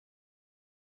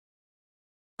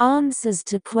Answers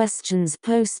to questions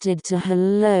posted to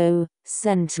Hello,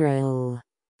 Central.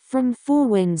 From Four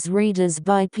Winds Readers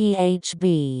by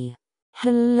PHB.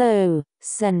 Hello,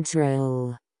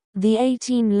 Central. The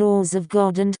 18 Laws of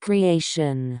God and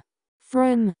Creation.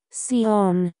 From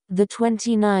Sion, the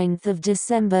 29th of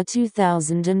December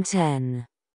 2010.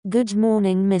 Good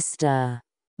morning, Mr.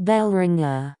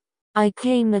 Bellringer. I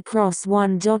came across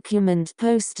one document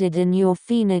posted in your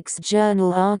Phoenix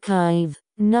Journal archive,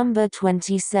 number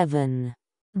 27.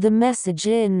 The message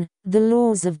in The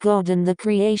Laws of God and the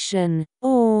Creation,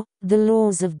 or The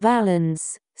Laws of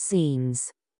Balance,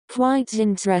 seems quite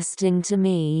interesting to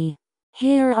me.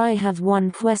 Here I have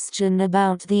one question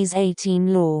about these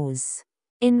 18 laws.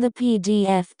 In the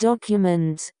PDF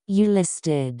document, you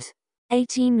listed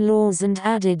 18 laws and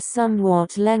added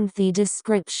somewhat lengthy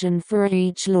description for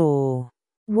each law.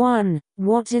 1.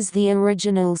 What is the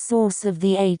original source of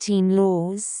the 18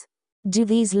 laws? Do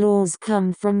these laws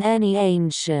come from any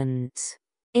ancient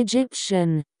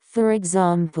Egyptian, for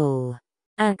example,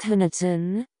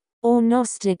 Akhenaten, or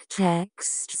Gnostic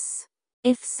texts?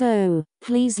 If so,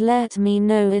 please let me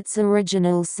know its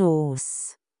original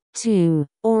source. 2.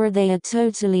 Or are they a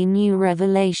totally new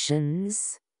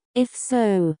revelations? If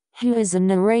so, who is a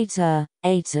narrator,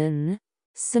 Aten,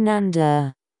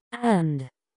 Sananda, and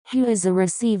who is a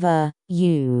receiver,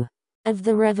 you, of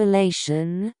the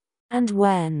revelation? And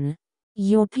when?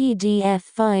 Your PDF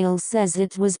file says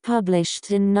it was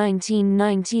published in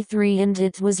 1993 and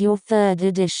it was your third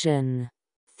edition.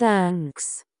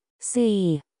 Thanks.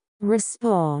 C.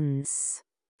 Response.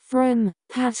 From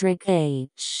Patrick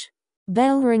H.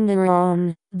 Bellringer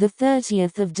on the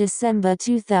 30th of December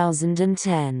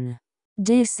 2010.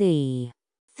 Dear C.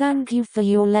 Thank you for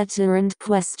your letter and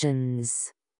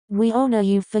questions. We honor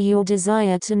you for your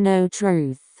desire to know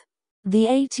truth. The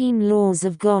 18 laws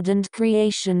of God and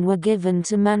creation were given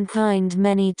to mankind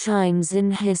many times in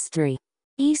history.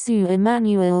 Isu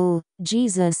Emmanuel,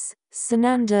 Jesus,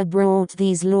 Sananda brought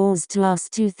these laws to us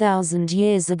 2000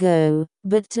 years ago,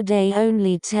 but today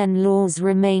only 10 laws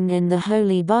remain in the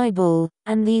Holy Bible,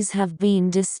 and these have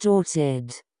been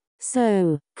distorted.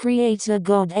 So, Creator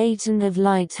God Aten of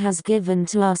Light has given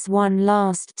to us one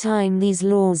last time these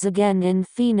laws again in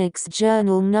Phoenix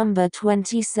Journal number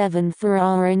 27 for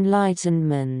our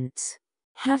enlightenment.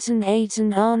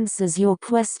 Akhenaten answers your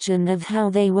question of how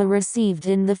they were received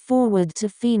in the foreword to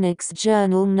Phoenix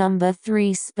Journal number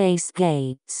 3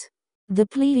 Spacegate. The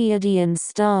Pleiadian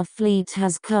Star Fleet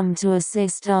has come to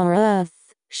assist our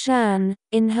Earth, Shan,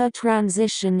 in her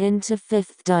transition into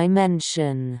fifth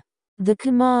dimension. The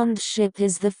command ship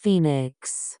is the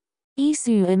Phoenix.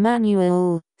 Isu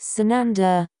Emmanuel,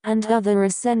 Sananda, and other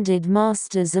ascended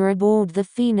masters are aboard the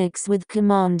Phoenix with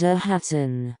Commander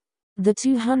Hatonn. The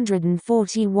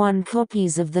 241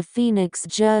 copies of the Phoenix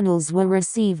Journals were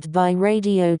received by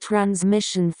radio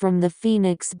transmission from the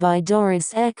Phoenix by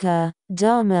Doris Ekker,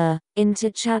 Dharma, in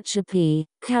Tehachapi,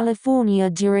 California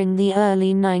during the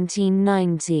early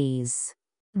 1990s.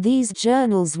 These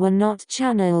journals were not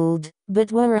channeled,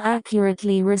 but were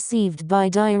accurately received by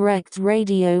direct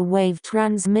radio wave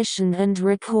transmission and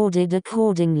recorded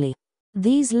accordingly.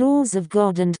 These laws of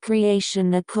God and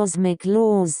creation are cosmic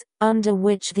laws, under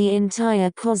which the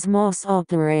entire cosmos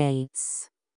operates.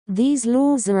 These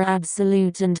laws are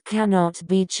absolute and cannot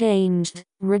be changed,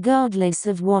 regardless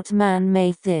of what man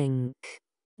may think.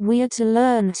 We are to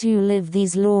learn to live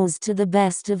these laws to the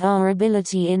best of our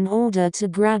ability in order to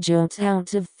graduate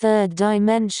out of third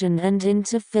dimension and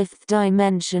into fifth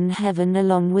dimension heaven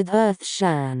along with Earth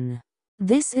Shan.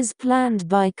 This is planned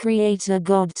by Creator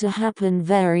God to happen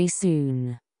very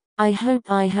soon. I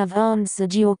hope I have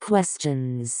answered your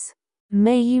questions.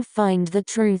 May you find the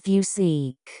truth you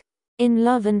seek. In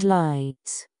love and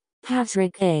light.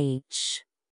 Patrick H.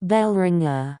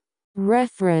 Bellringer.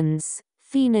 Reference,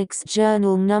 Phoenix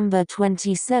Journal number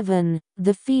 27,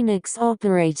 The Phoenix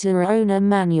Operator Owner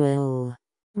Manual.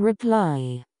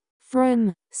 Reply.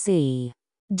 From C.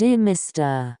 Dear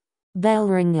Mr.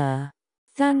 Bellringer.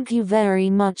 Thank you very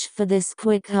much for this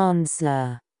quick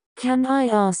answer. Can I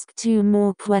ask 2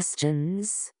 more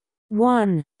questions?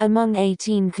 1. Among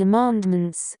 18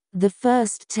 commandments, the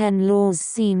first 10 laws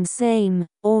seem same,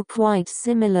 or quite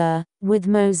similar, with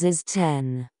Moses'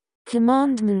 10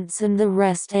 commandments and the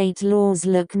rest 8 laws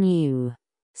look new.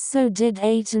 So did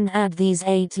Aten add these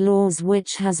 8 laws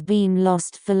which has been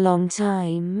lost for long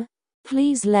time?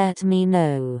 Please let me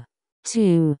know.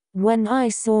 2. When I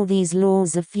saw these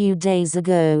laws a few days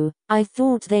ago, I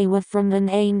thought they were from an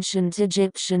ancient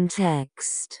Egyptian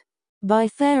text by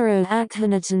Pharaoh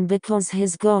Akhenaten because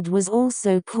his god was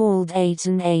also called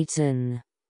Aten.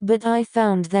 but I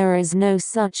found there is no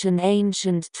such an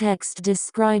ancient text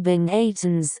describing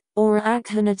Aten's, or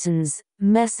Akhenaten's,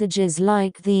 messages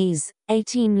like these,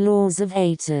 18 Laws of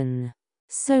Aten.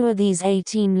 So are these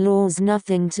 18 laws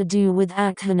nothing to do with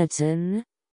Akhenaten?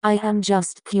 I am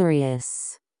just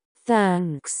curious.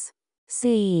 Thanks.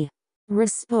 C.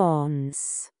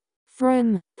 Response.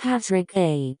 From Patrick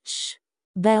H.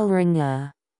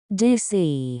 Bellringer.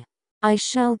 DC. I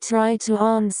shall try to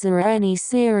answer any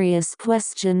serious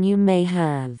question you may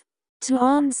have. To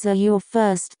answer your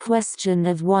first question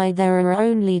of why there are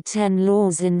only 10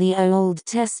 laws in the Old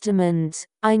Testament,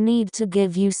 I need to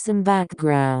give you some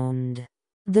background.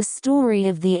 The story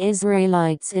of the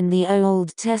Israelites in the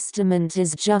Old Testament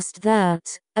is just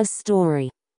that, a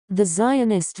story. The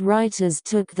Zionist writers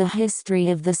took the history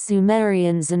of the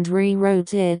Sumerians and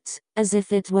rewrote it, as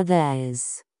if it were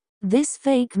theirs. This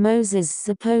fake Moses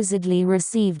supposedly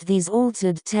received these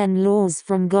altered 10 laws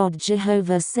from God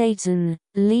Jehovah Satan,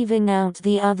 leaving out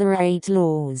the other 8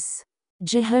 laws.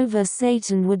 Jehovah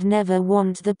Satan would never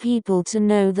want the people to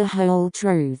know the whole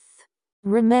truth.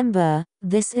 Remember,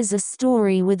 this is a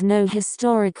story with no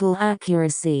historical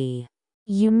accuracy.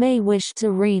 You may wish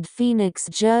to read Phoenix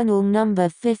Journal number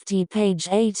 50 page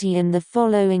 80 and the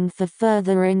following for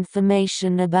further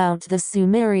information about the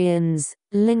Sumerians,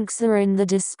 links are in the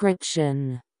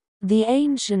description. The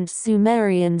ancient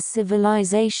Sumerian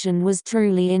civilization was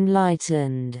truly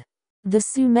enlightened. The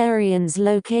Sumerians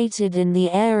located in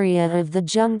the area of the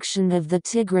junction of the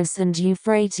Tigris and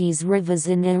Euphrates rivers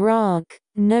in Iraq,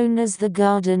 known as the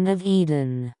Garden of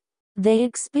Eden. They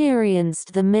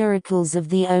experienced the miracles of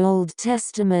the Old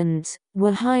Testament,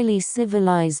 were highly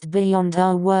civilized beyond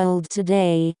our world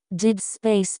today, did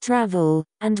space travel,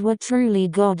 and were truly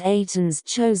God Aten's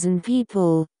chosen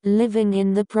people, living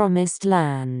in the Promised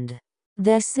Land.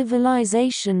 Their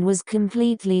civilization was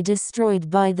completely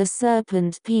destroyed by the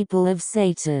serpent people of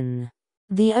Satan.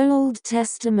 The Old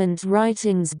Testament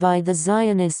writings by the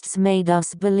Zionists made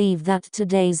us believe that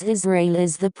today's Israel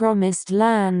is the Promised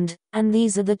Land, and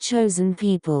these are the chosen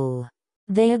people.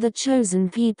 They are the chosen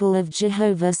people of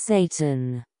Jehovah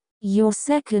Satan. Your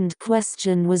second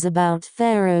question was about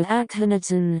Pharaoh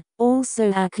Akhenaten,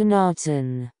 also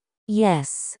Akhenaten.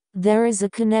 Yes, there is a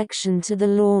connection to the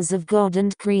laws of God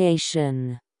and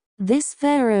creation. This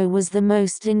pharaoh was the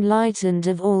most enlightened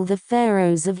of all the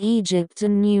pharaohs of Egypt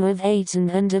and knew of Aten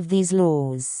and of these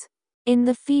laws. In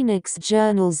the Phoenix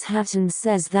Journals, Hatonn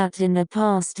says that in a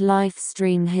past life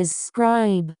stream his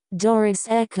scribe, Doris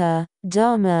Ekker,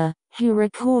 Dharma, who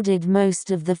recorded most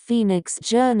of the Phoenix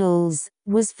Journals,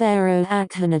 was Pharaoh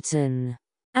Akhenaten.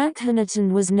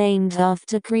 Akhenaten was named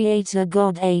after creator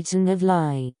god Aten of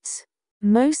light.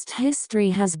 Most history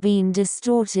has been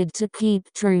distorted to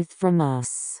keep truth from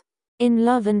us. In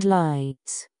Love and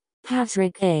Light.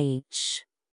 Patrick H.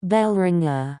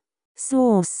 Bellringer.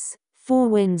 Source: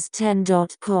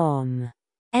 4winds10.com.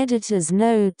 Editor's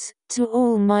note: to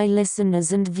all my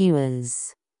listeners and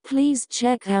viewers. Please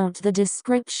check out the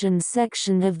description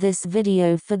section of this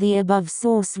video for the above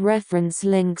source reference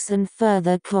links and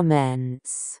further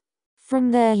comments. From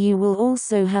there you will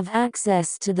also have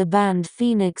access to the banned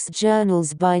Phoenix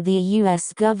Journals by the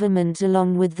US government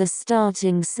along with the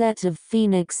starting set of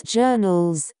Phoenix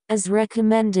Journals, as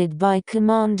recommended by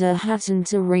Commander Hatonn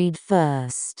to read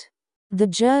first. The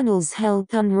journals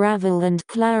help unravel and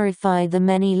clarify the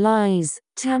many lies,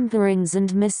 tamperings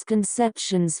and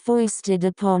misconceptions foisted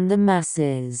upon the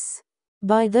masses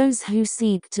by those who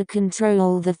seek to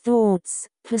control the thoughts,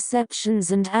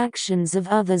 perceptions and actions of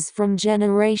others from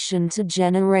generation to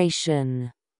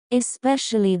generation.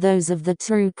 Especially those of the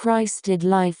true Christed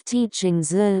life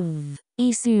teachings of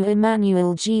Isu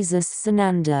Emmanuel Jesus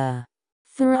Sananda.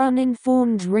 For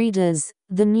uninformed readers,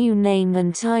 the new name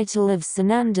and title of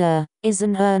Sananda is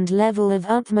an earned level of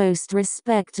utmost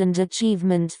respect and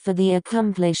achievement for the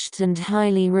accomplished and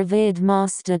highly revered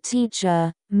master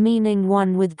teacher, meaning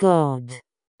one with God.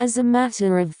 As a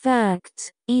matter of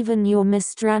fact, even your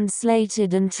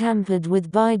mistranslated and tampered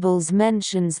with Bibles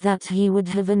mentions that he would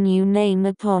have a new name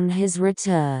upon his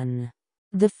return.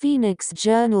 The Phoenix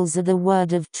Journals are the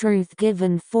word of truth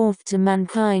given forth to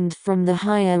mankind from the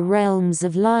higher realms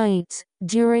of light,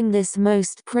 during this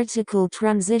most critical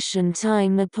transition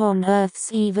time upon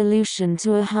Earth's evolution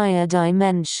to a higher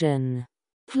dimension.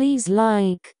 Please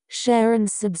like, share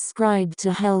and subscribe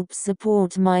to help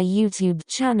support my YouTube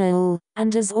channel,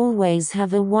 and as always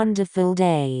have a wonderful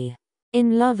day.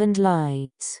 In love and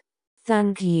light.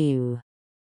 Thank you.